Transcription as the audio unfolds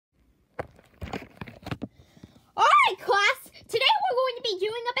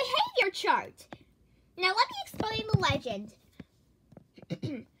doing a behavior chart. Now let me explain the legend.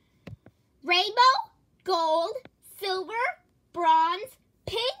 Rainbow, gold, silver, bronze,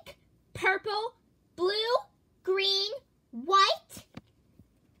 pink, purple, blue, green, white,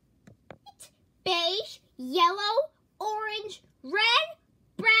 beige, yellow, orange, red,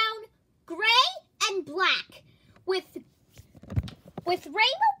 brown, gray, and black. With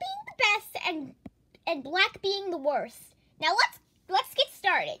rainbow being the best and black being the worst. Now let's get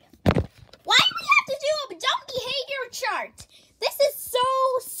started. Why do we have to do a dumb behavior chart? This is so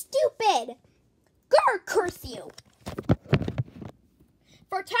stupid. Curse you.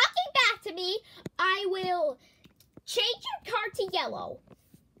 For talking back to me, I will change your card to yellow.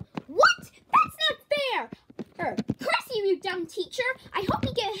 What? That's not fair. Curse you, you dumb teacher. I hope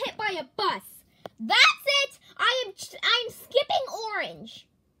you get hit by a bus. That's it. I'm skipping orange.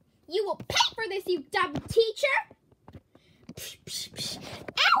 You will pay for this, you dumb teacher. Ow,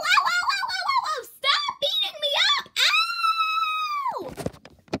 ow, ow, ow, ow, ow, ow, ow. Stop beating me up. Ow.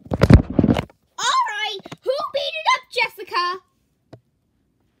 All right. Who beat it up, Jessica?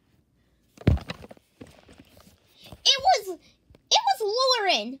 It was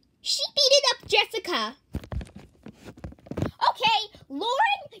Lauren. She beat it up, Jessica. Okay,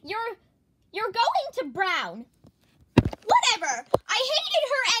 Lauren, you're going to brown. Whatever. I hated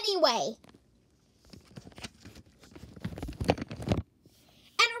her anyway.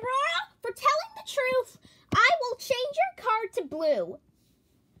 And Aurora, for telling the truth, I will change your card to blue.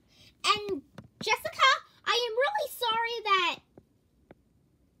 And Jessica, I am really sorry that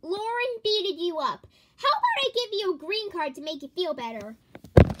Lauren beated you up. How about I give you a green card to make you feel better?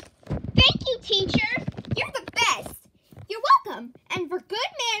 Thank you, teacher. You're the best. You're welcome. And for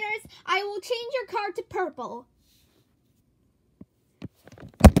good manners, I will change your card to purple.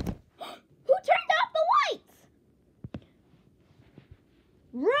 Who turned off the lights?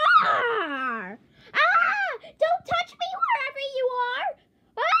 Roar! Ah! Don't touch me wherever you are!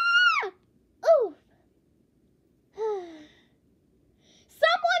 Ah! Ooh!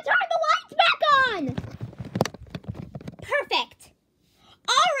 Someone turn the lights back on! Perfect.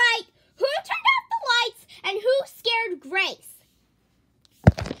 All right, who turned off the lights and who scared Grace?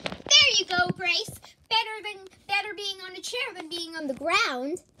 There you go, Grace. Better being on a chair than being on the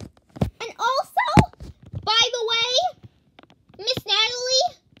ground. And also, by the way, Miss Natalie,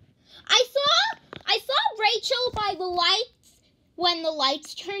 I saw Rachel by the lights when the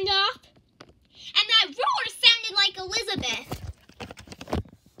lights turned off, and that roar sounded like Elizabeth.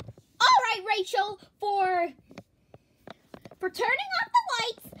 All right, Rachel, for turning off the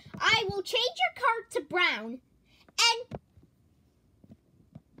lights, I will change your card to brown.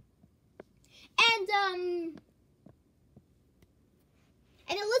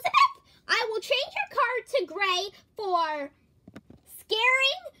 And Elizabeth, I will change your card to gray for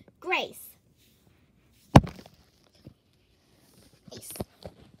scaring Grace.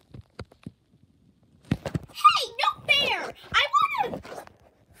 Hey, no fair!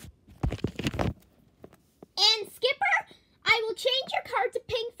 And Skipper, I will change your card to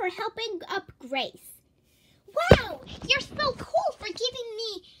pink for helping up Grace. Wow, you're so cool for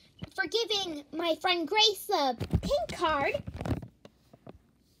giving my friend Grace a pink card.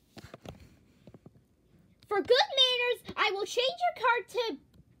 For good manners, I will change your card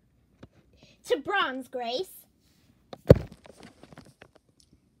to bronze, Grace.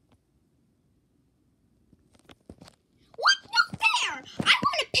 What? No fair! I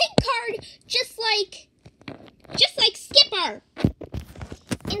want a pink card just like Skipper.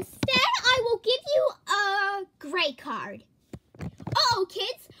 Instead, I will give you a gray card. Uh-oh,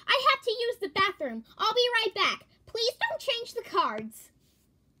 kids, I have to use the bathroom. I'll be right back. Please don't change the cards.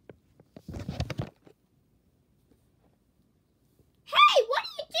 Hey, what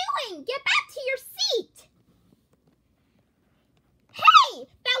are you doing? Get back to your seat. Hey,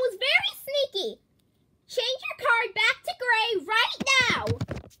 that was very sneaky. Change your card back to gray right now.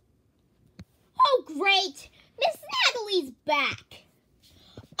 Oh, great. Miss Natalie's back.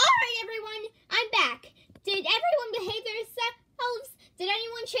 All right, everyone, I'm back. Did everyone behave themselves? Did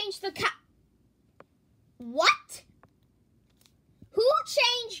anyone change the What? Who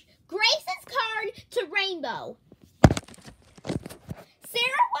changed Grace's card to rainbow?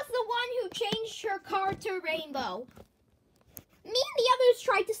 Sarah was the one who changed her card to rainbow. Me and the others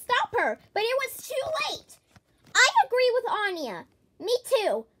tried to stop her, but it was too late. I agree with Anya. Me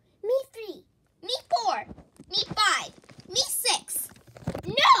 2. Me 3. Me 4. Me 5. Me 6.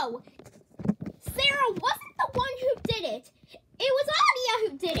 No! Sarah wasn't the one who did it. It was Anya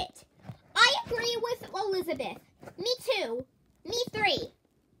who did it. I agree with Elizabeth. Me 2. Me 3.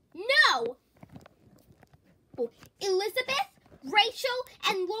 No! Elizabeth, Rachel, Rachel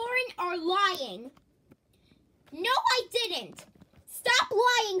and Lauren are lying. No, I didn't. Stop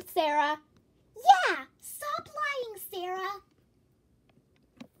lying, Sara. Yeah, stop lying, Sara.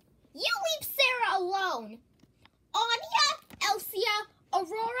 You leave Sara alone. Anya, Elsia,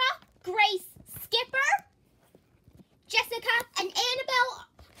 Aurora, Grace, Skipper, Jessica, and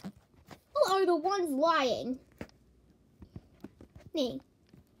Annabelle are the ones lying. Me.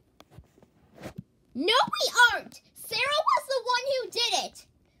 No, we aren't. Sara was the one who did it.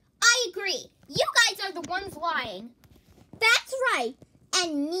 I agree. You guys are the ones lying. That's right.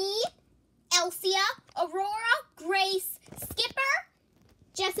 And me, Elsia, Aurora, Grace, Skipper,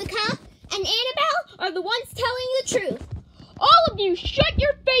 Jessica, and Annabelle are the ones telling the truth. All of you, shut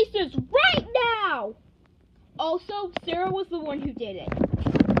your faces right now! Also, Sara was the one who did it.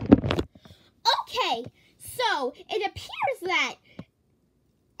 Okay, so it appears that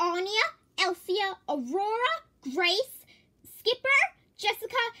Anya, Elsia, Aurora, Grace, Skipper,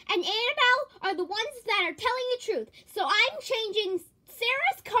 Jessica, and Annabelle are the ones that are telling the truth. So I'm changing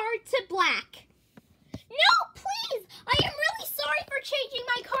Sara's card to black. No, please! I am really sorry for changing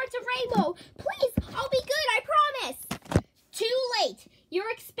my card to rainbow. Please, I'll be good, I promise. Too late.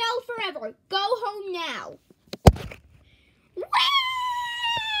 You're expelled forever. Go home now.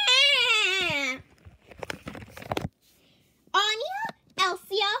 Anya,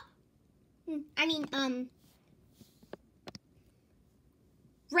 Elsia,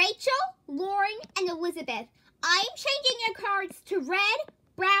 Rachel, Lauren, and Elizabeth. I am changing your cards to red,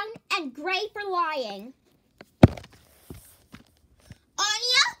 brown, and gray for lying.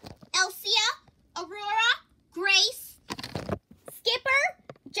 Anya, Elsia, Aurora, Grace, Skipper,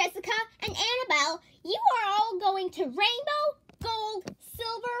 Jessica, and Annabelle, you are all going to rainbow, gold,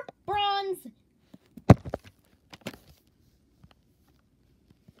 silver, bronze,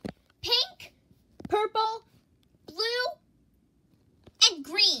 pink, purple, blue, and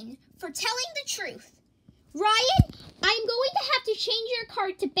green for telling the truth. Ryan, I'm going to have to change your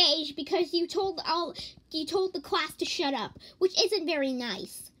card to beige because you told the class to shut up, which isn't very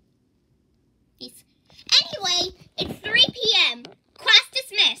nice. Anyway, it's 3 p.m. Class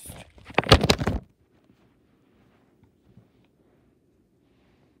dismissed.